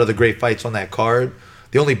 there was a lot of the great fights on that card.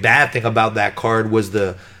 The only bad thing about that card was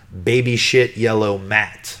the baby shit yellow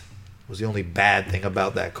mat. Was the only bad thing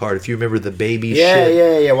about that card. If you remember the baby shit.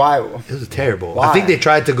 Yeah. Why? It was terrible. Why? I think they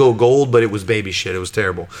tried to go gold, but it was baby shit. It was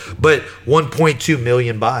terrible. But 1.2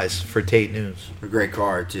 million buys for Tate Nunes. A great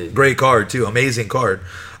card, too. Great card, too. Amazing card.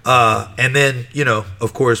 And then,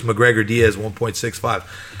 of course, McGregor Diaz 1.65.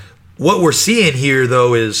 What we're seeing here,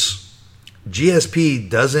 though, is GSP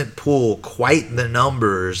doesn't pull quite the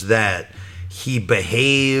numbers that he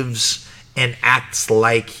behaves and acts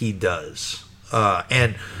like he does.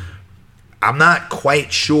 And I'm not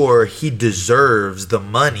quite sure he deserves the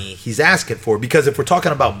money he's asking for, because if we're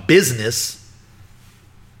talking about business,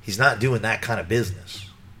 he's not doing that kind of business.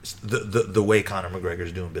 It's the way Conor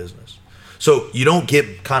McGregor's doing business. So you don't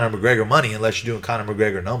give Conor McGregor money unless you're doing Conor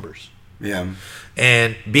McGregor numbers. Yeah.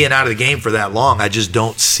 And being out of the game for that long, I just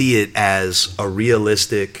don't see it as a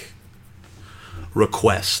realistic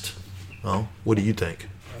request. Well, what do you think?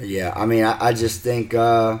 Yeah, I mean, I just think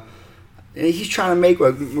he's trying to make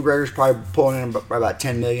what McGregor's probably pulling in about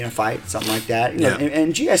 $10 million a fight, something like that. Yeah.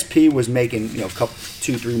 And GSP was making a couple,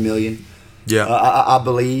 $2-3 million. Yeah, I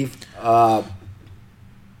believe.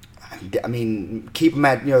 I mean, keep him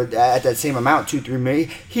at at that same amount, 2-3 million.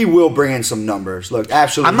 He will bring in some numbers. Look,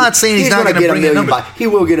 absolutely. I'm not saying he's not going to bring in numbers. He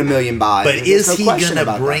will get $1 million buys. But is he going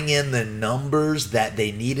to bring in the numbers that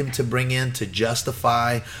they need him to bring in to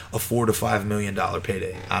justify a $4 to $5 million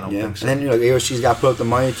payday? I don't think so. And then AOC's got to put up the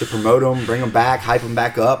money to promote him, bring him back, hype him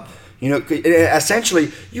back up.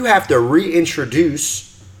 Essentially, you have to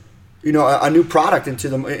reintroduce a new product into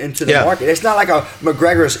the market. It's not like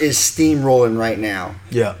McGregor's is steamrolling right now.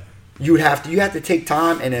 Yeah. You have to take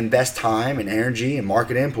time and invest time and energy and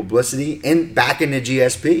marketing, publicity, and back into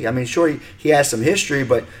GSP. I mean, sure, he has some history,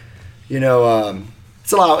 but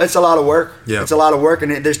it's a lot. It's a lot of work. Yeah. It's a lot of work,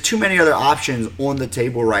 and there's too many other options on the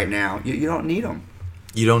table right now. You don't need them.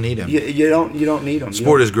 You don't need them. You don't need them.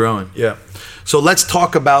 Sport is growing. Yeah. So let's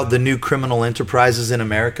talk about the new criminal enterprises in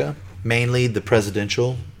America, mainly the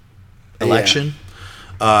presidential election.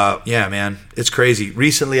 Yeah, man, it's crazy.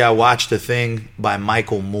 Recently, I watched a thing by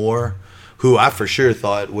Michael Moore, who I for sure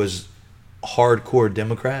thought was hardcore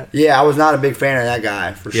Democrat. Yeah, I was not a big fan of that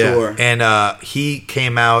guy, for sure. And he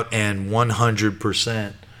came out and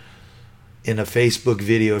 100% in a Facebook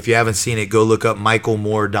video. If you haven't seen it, go look up Michael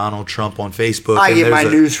Moore, Donald Trump on Facebook. I get my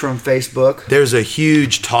news from Facebook. There's a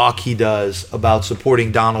huge talk he does about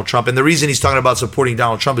supporting Donald Trump. And the reason he's talking about supporting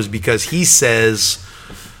Donald Trump is because he says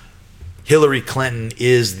Hillary Clinton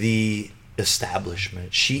is the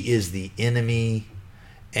establishment. She is the enemy.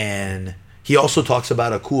 And he also talks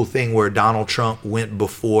about a cool thing where Donald Trump went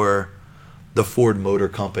before the Ford Motor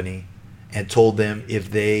Company and told them if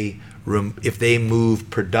they move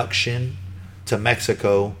production to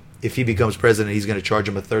Mexico, if he becomes president, he's going to charge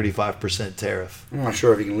them a 35% tariff. I'm not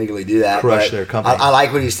sure if he can legally do that. Crush their company. I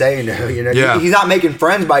like what he's saying, though. Yeah. He's not making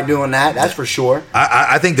friends by doing that. That's for sure.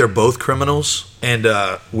 I think they're both criminals, and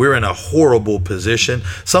we're in a horrible position.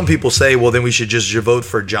 Some people say, well, then we should just vote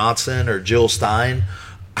for Johnson or Jill Stein.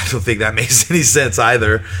 I don't think that makes any sense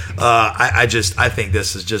either. I think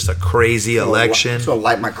this is just a crazy election. It's going to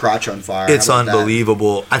light my crotch on fire. It's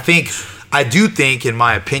unbelievable. I do think, in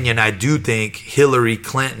my opinion, Hillary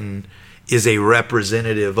Clinton is a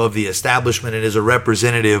representative of the establishment and is a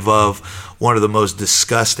representative of one of the most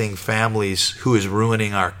disgusting families who is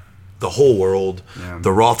ruining the whole world,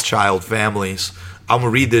 the Rothschild families. I'm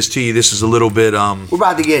going to read this to you. This is a little bit... We're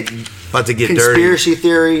about to get conspiracy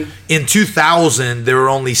theory. In 2000, there were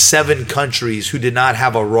only 7 countries who did not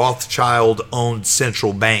have a Rothschild-owned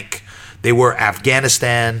central bank. They were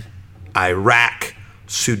Afghanistan, Iraq,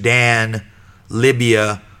 Sudan,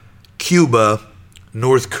 Libya, Cuba,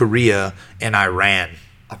 North Korea, and Iran.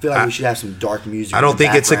 I feel like we should have some dark music. I don't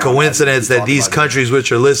think it's a coincidence that these countries,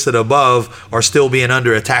 which are listed above, are still being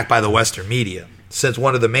under attack by the Western media. Since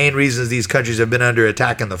one of the main reasons these countries have been under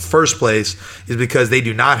attack in the first place is because they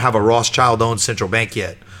do not have a Rothschild-owned central bank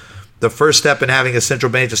yet. The first step in having a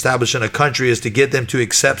central bank established in a country is to get them to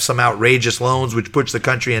accept some outrageous loans, which puts the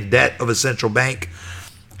country in debt of a central bank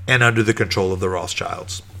and under the control of the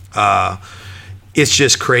Rothschilds. It's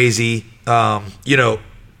just crazy.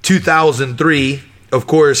 2003, of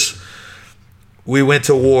course, we went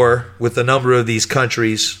to war with a number of these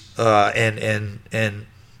countries, and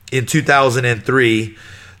in 2003,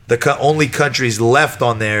 the only countries left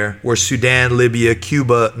on there were Sudan, Libya,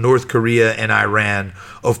 Cuba, North Korea, and Iran.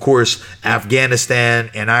 Of course, Afghanistan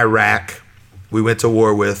and Iraq, we went to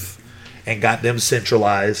war with and got them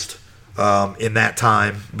centralized in that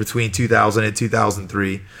time between 2000 and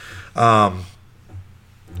 2003.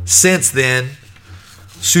 Since then,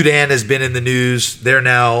 Sudan has been in the news. They're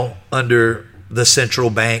now under the central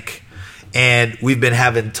bank. And we've been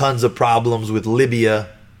having tons of problems with Libya,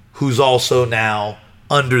 who's also now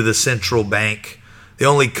under the central bank. The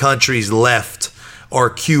only countries left are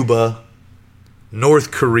Cuba,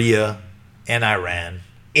 North Korea, and Iran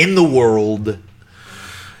in the world.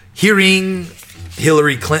 Hearing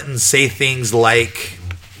Hillary Clinton say things like,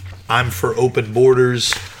 I'm for open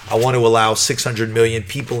borders, I want to allow 600 million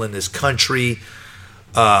people in this country,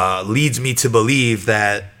 leads me to believe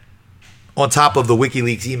that on top of the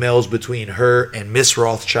WikiLeaks emails between her and Miss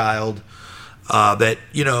Rothschild, that,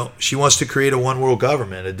 you know, she wants to create a one world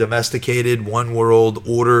government, a domesticated one world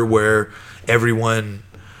order where everyone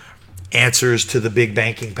answers to the big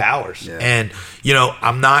banking powers. Yeah. And, you know,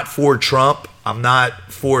 I'm not for Trump. I'm not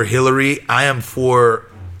for Hillary. I am for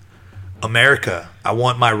America. I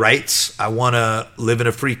want my rights. I want to live in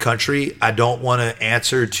a free country. I don't want to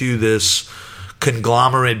answer to this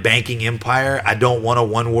conglomerate banking empire. I don't want a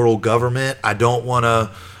one world government. I don't want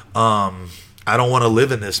to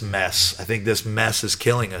live in this mess. I think this mess is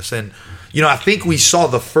killing us. And, you know, I think we saw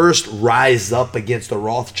the first rise up against the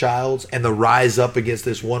Rothschilds and the rise up against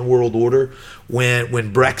this one world order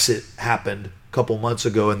when Brexit happened a couple months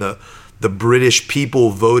ago, and the British people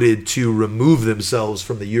voted to remove themselves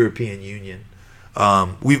from the European Union.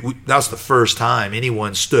 That was the first time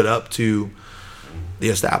anyone stood up to the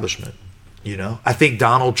establishment. You know, I think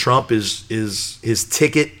Donald Trump is his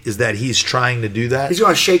ticket is that he's trying to do that. He's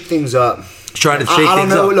going to shake things up. He's trying to shake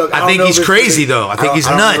things up. Look, I think he's crazy though. I think he's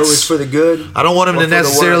nuts. I don't know if it's for the good. I don't want him to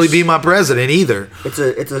necessarily be my president either. It's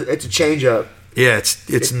a change up. Yeah,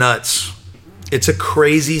 it's nuts. It's a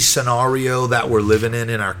crazy scenario that we're living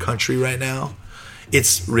in our country right now.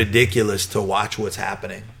 It's ridiculous to watch what's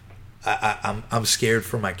happening. I'm scared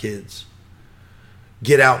for my kids.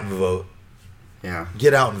 Get out and vote. Yeah.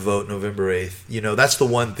 Get out and vote November 8th. You know, that's the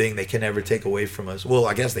one thing they can never take away from us. Well,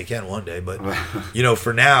 I guess they can one day, but, you know,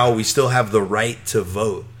 for now, we still have the right to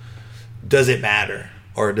vote. Does it matter?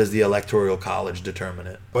 Or does the Electoral College determine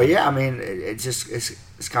it? Well, yeah, I mean,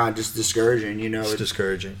 it's kind of just discouraging, you know. It's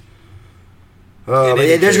discouraging.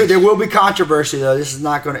 There will be controversy, though. This is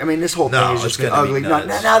not going to. I mean, this whole thing is just going to be ugly.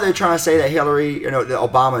 Now they're trying to say that Hillary, you know, that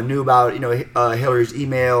Obama knew about, you know, Hillary's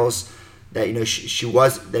emails, that, you know,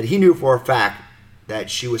 that he knew for a fact that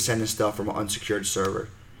she was sending stuff from an unsecured server,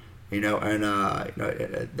 you know, and you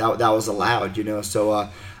know, that was allowed, you know. So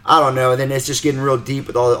I don't know. And then it's just getting real deep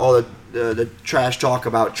with all the trash talk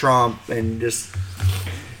about Trump and just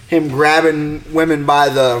him grabbing women by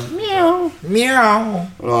the meow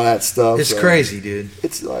and all that stuff. It's crazy, dude.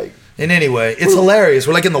 It's like. And anyway, it's hilarious.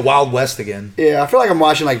 We're like in the Wild West again. Yeah, I feel like I'm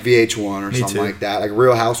watching like VH1 or something like that, like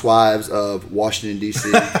Real Housewives of Washington D.C.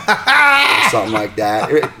 or something like that.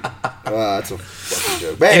 That's a fucking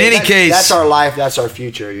joke. But in any case, that's our life. That's our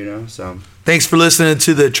future. You know. So thanks for listening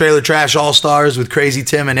to the Trailer Trash All Stars with Crazy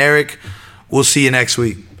Tim and Eric. We'll see you next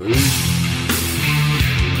week. Peace.